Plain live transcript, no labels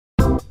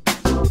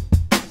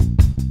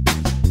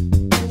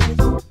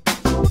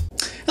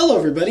Hello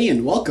everybody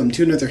and welcome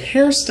to another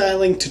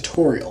hairstyling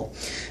tutorial.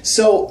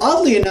 So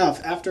oddly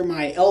enough, after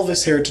my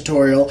Elvis hair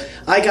tutorial,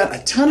 I got a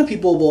ton of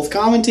people both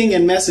commenting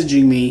and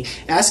messaging me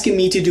asking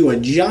me to do a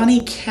Johnny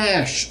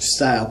Cash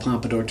style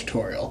pompadour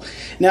tutorial.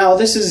 Now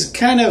this is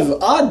kind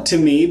of odd to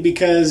me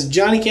because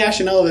Johnny Cash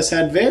and Elvis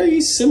had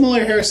very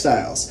similar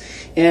hairstyles.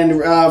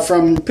 And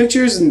from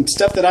pictures and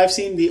stuff that I've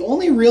seen, the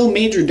only real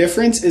major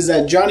difference is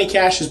that Johnny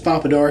Cash's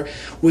pompadour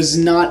was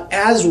not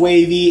as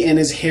wavy and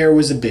his hair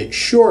was a bit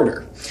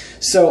shorter.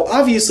 So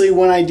obviously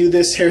when I do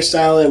this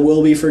hairstyle, it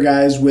will be for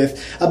guys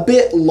with a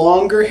bit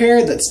longer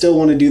hair that still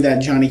want to do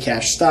that Johnny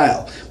Cash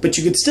style. But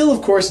you could still,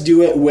 of course,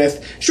 do it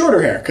with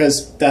shorter hair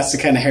because that's the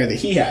kind of hair that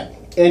he had.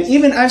 And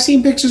even I've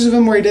seen pictures of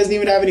him where he doesn't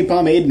even have any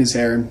pomade in his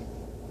hair.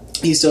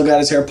 He's still got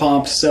his hair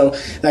pomped, so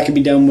that can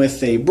be done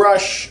with a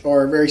brush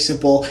or very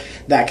simple,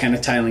 that kind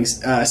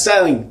of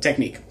styling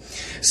technique.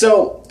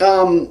 So,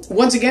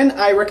 once again,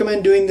 I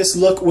recommend doing this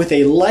look with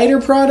a lighter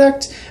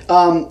product,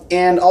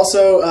 and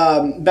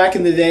also, back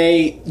in the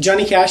day,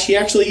 Johnny Cash, he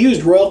actually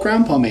used Royal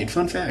Crown pomade,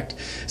 fun fact.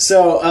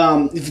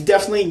 So, you're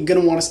definitely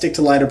going to want to stick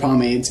to lighter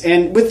pomades,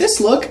 and with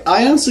this look,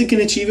 I honestly can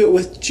achieve it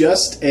with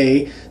just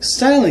a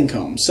styling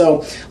comb.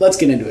 So, let's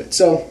get into it.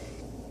 So,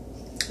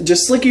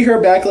 just slick your hair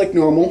back like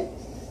normal.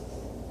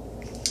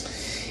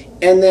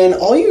 And then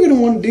all you're going to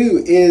want to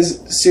do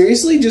is,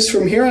 seriously, just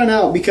from here on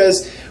out,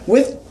 because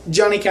with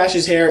Johnny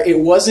Cash's hair, it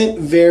wasn't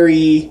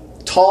very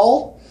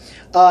tall,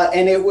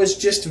 and it was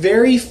just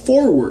very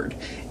forward,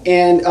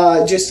 and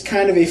just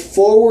kind of a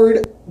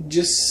forward,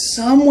 just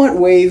somewhat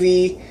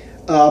wavy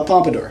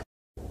pompadour.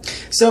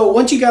 So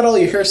once you got all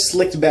your hair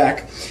slicked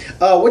back,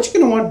 what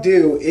you're going to want to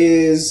do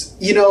is,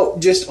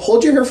 just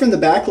hold your hair from the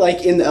back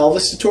like in the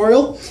Elvis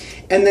tutorial,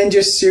 and then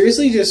just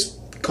seriously just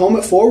comb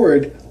it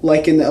forward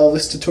like in the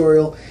Elvis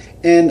tutorial.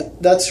 And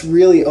that's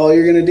really all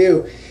you're going to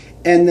do.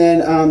 And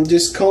then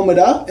just comb it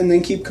up and then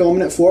keep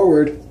combing it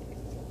forward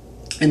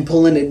and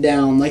pulling it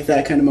down like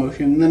that kind of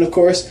motion. And then, of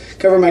course,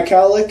 cover my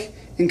cowlick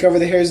and cover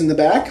the hairs in the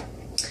back.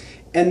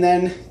 And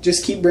then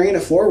just keep bringing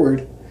it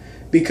forward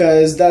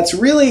because that's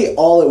really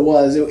all it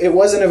was. It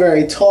wasn't a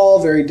very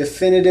tall, very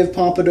definitive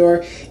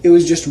pompadour. It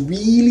was just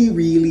really,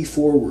 really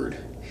forward.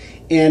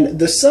 And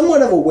the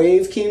somewhat of a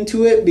wave came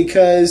to it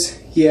because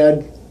he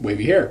had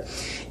wavy hair.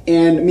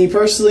 And me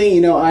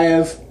personally, I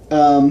have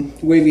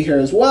wavy hair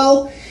as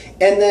well,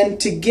 and then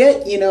to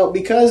get,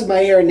 because my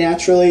hair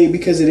naturally,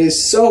 because it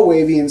is so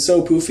wavy and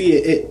so poofy,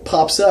 it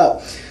pops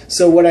up.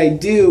 So what I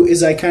do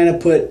is I kind of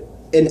put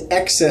an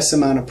excess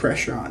amount of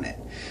pressure on it,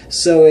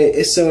 so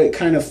it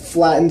kind of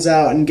flattens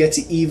out and gets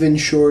even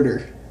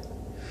shorter.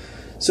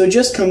 So it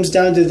just comes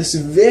down to this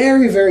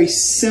very, very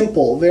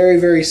simple,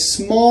 very, very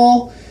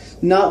small,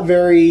 not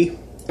very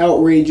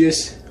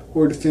outrageous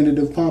or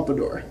definitive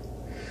pompadour.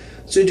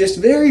 So just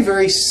very,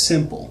 very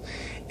simple.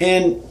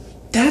 And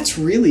that's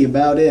really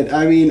about it.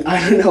 I mean,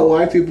 I don't know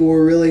why people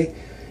were really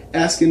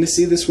asking to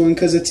see this one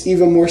because it's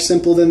even more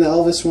simple than the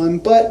Elvis one.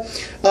 But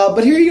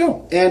here you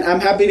go. And I'm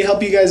happy to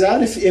help you guys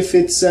out if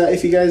it's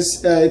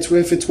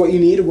what you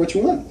need or what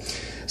you want.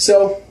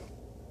 So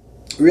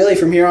really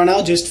from here on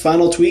out, just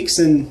final tweaks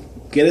and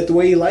get it the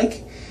way you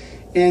like,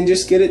 and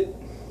just get it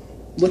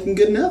looking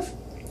good enough.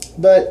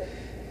 But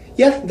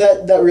yeah,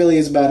 that really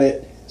is about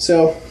it.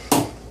 So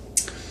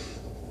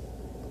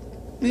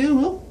yeah,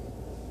 well,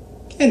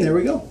 and there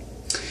we go.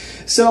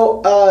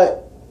 So, another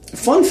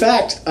fun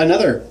fact,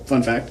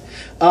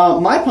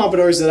 my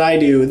pompadours that I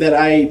do, that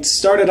I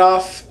started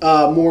off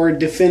more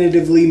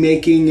definitively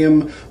making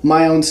them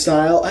my own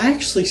style, I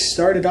actually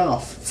started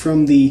off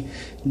from the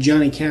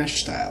Johnny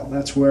Cash style.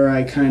 That's where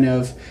I kind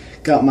of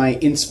got my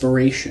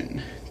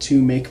inspiration to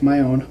make my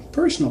own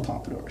personal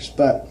pompadours.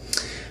 But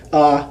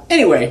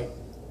anyway,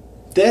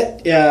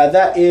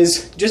 that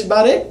is just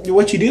about it,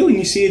 what you do, and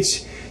you see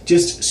it's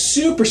just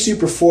super,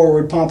 super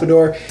forward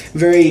pompadour,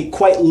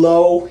 quite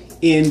low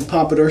in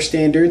pompadour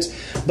standards,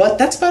 but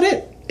that's about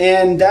it.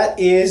 And that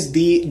is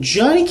the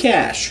Johnny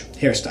Cash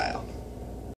hairstyle.